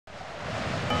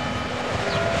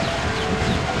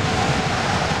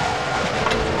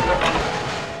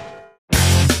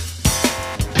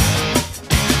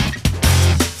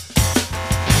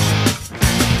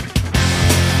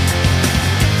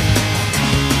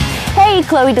Hi,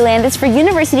 Chloe DeLandis for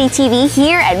University TV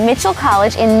here at Mitchell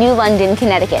College in New London,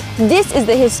 Connecticut. This is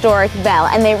the historic bell,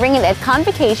 and they ring it at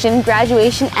convocation,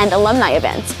 graduation, and alumni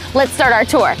events. Let's start our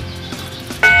tour.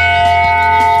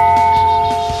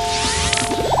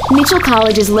 Mitchell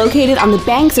College is located on the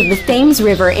banks of the Thames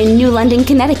River in New London,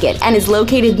 Connecticut, and is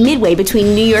located midway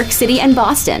between New York City and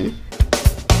Boston.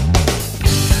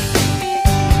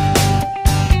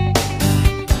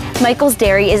 Michael's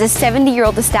Dairy is a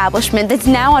 70-year-old establishment that's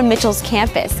now on Mitchell's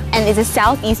campus and is a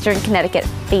southeastern Connecticut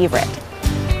favorite.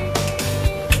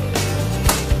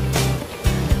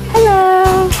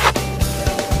 Hello!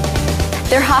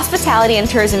 Their hospitality and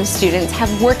tourism students have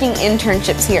working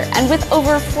internships here, and with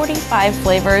over 45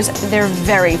 flavors, they're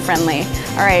very friendly.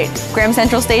 All right, Graham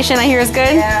Central Station, I hear is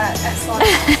good? Yeah,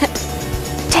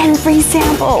 excellent. 10 free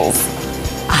samples.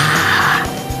 Ah,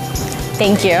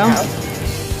 thank you.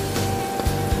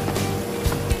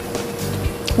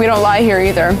 We don't lie here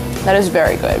either. That is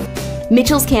very good.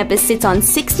 Mitchell's campus sits on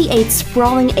 68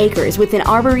 sprawling acres with an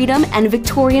arboretum and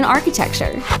Victorian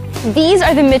architecture. These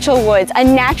are the Mitchell Woods, a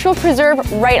natural preserve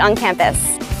right on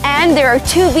campus. And there are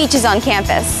 2 beaches on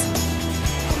campus.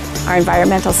 Our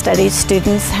environmental studies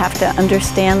students have to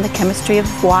understand the chemistry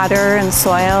of water and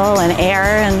soil and air,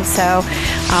 and so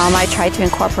I try to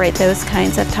incorporate those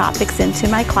kinds of topics into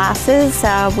my classes.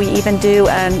 We even do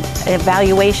an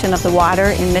evaluation of the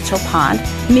water in Mitchell Pond.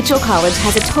 Mitchell College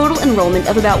has a total enrollment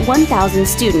of about 1,000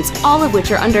 students, all of which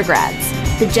are undergrads.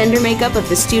 The gender makeup of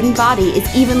the student body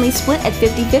is evenly split at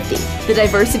 50-50. The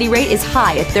diversity rate is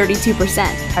high at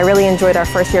 32%. I really enjoyed our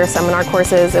first year seminar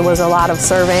courses. It was a lot of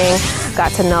surveying.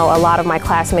 Got to know a lot of my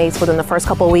classmates within the first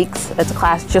couple of weeks. It's a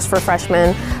class just for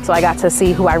freshmen, so I got to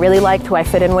see who I really liked, who I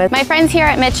fit in with. My friends here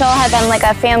at Mitchell have been like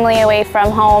a family away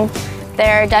from home.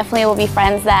 There definitely will be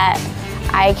friends that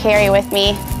I carry with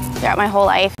me throughout my whole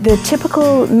life. The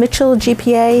typical Mitchell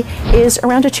GPA is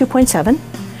around a 2.7.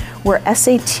 We're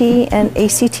SAT and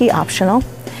ACT optional.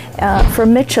 For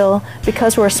Mitchell,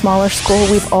 because we're a smaller school,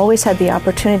 we've always had the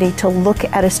opportunity to look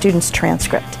at a student's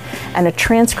transcript. And a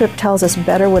transcript tells us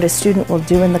better what a student will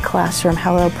do in the classroom,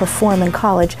 how they'll perform in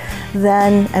college,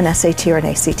 than an SAT or an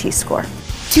ACT score.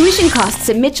 Tuition costs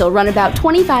at Mitchell run about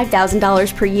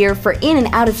 $25,000 per year for in- and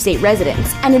out-of-state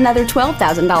residents, and another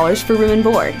 $12,000 for room and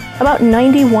board. About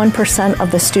 91%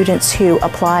 of the students who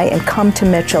apply and come to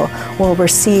Mitchell will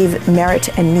receive merit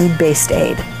and need-based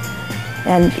aid.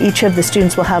 And each of the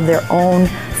students will have their own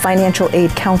financial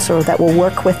aid counselor that will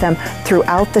work with them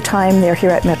throughout the time they're here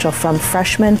at Mitchell, from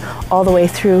freshman all the way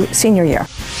through senior year.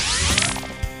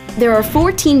 There are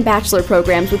 14 bachelor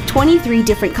programs with 23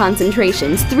 different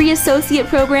concentrations, 3 associate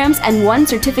programs, and 1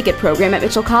 certificate program at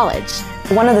Mitchell College.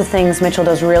 One of the things Mitchell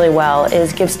does really well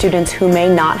is give students who may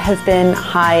not have been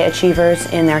high achievers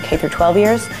in their K through 12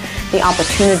 years the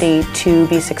opportunity to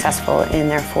be successful in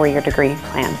their 4-year degree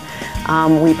plan.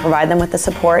 We provide them with the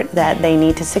support that they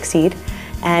need to succeed,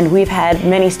 and we've had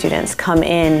many students come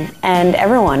in, and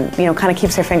everyone, kind of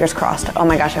keeps their fingers crossed. Oh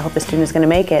my gosh, I hope the student is going to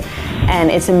make it. And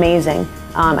it's amazing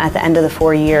at the end of the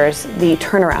 4 years, the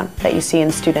turnaround that you see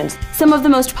in students. Some of the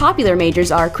most popular majors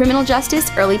are criminal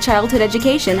justice, early childhood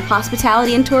education,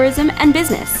 hospitality and tourism, and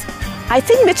business. I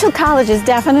think Mitchell College is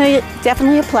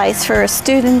definitely a place for a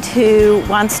student who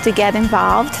wants to get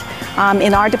involved.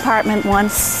 In our department,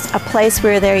 wants a place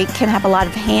where they can have a lot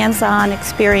of hands-on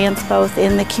experience both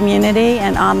in the community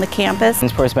and on the campus. In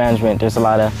sports management, there's a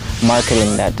lot of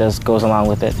marketing that goes along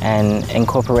with it, and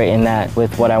incorporating that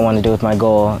with what I want to do with my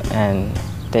goal, and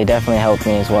they definitely helped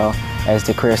me as well, as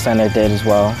the Career Center did as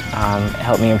well.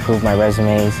 Helped me improve my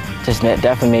resumes. Just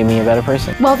definitely made me a better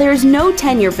person. While there is no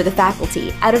tenure for the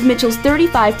faculty, out of Mitchell's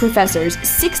 35 professors,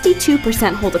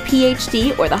 62% hold a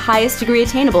PhD or the highest degree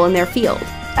attainable in their field.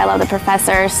 I love the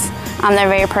professors. They're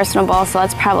very personable, so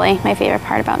that's probably my favorite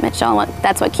part about Mitchell.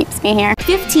 That's what keeps me here.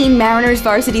 15 Mariners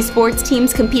varsity sports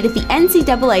teams compete at the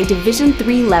NCAA Division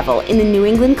III level in the New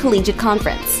England Collegiate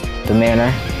Conference. The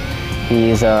Mariner,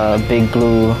 he's a big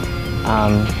blue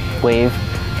wave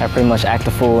that pretty much act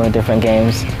a fool in different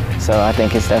games, so I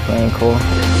think it's definitely cool.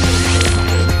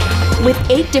 With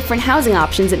 8 different housing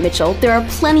options at Mitchell, there are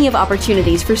plenty of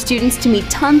opportunities for students to meet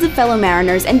tons of fellow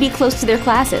Mariners and be close to their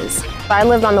classes. I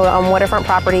lived on the waterfront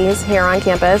properties here on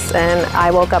campus, and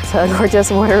I woke up to a gorgeous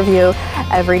water view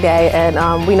every day,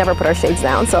 and we never put our shades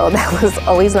down, so that was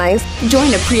always nice.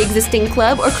 Join a pre-existing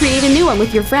club or create a new one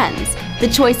with your friends. The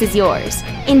choice is yours.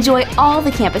 Enjoy all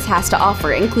the campus has to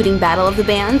offer, including Battle of the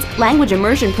Bands, language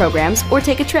immersion programs, or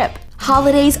take a trip.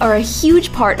 Holidays are a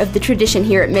huge part of the tradition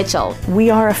here at Mitchell. We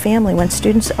are a family. When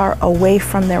students are away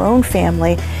from their own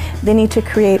family, they need to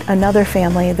create another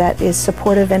family that is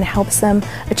supportive and helps them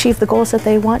achieve the goals that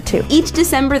they want to. Each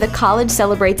December, the college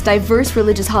celebrates diverse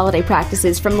religious holiday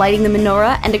practices, from lighting the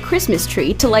menorah and a Christmas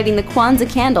tree to lighting the Kwanzaa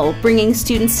candle, bringing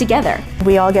students together.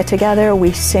 We all get together,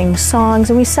 we sing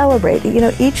songs, and we celebrate. You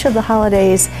know, each of the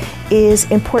holidays is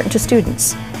important to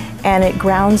students, and it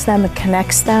grounds them, it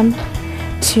connects them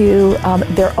to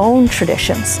their own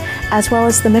traditions, as well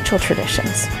as the Mitchell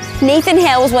traditions. Nathan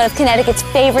Hale was one of Connecticut's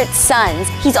favorite sons.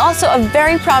 He's also a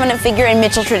very prominent figure in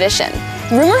Mitchell tradition.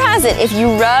 Rumor has it, if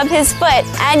you rub his foot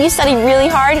and you study really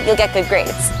hard, you'll get good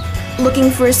grades. Looking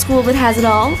for a school that has it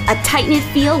all? A tight-knit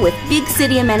feel with big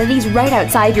city amenities right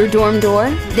outside your dorm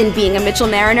door? Then being a Mitchell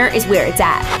Mariner is where it's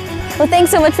at. Well, thanks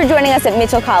so much for joining us at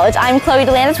Mitchell College. I'm Chloe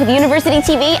Delandis with University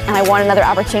TV, and I want another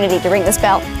opportunity to ring this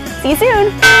bell. See you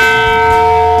soon!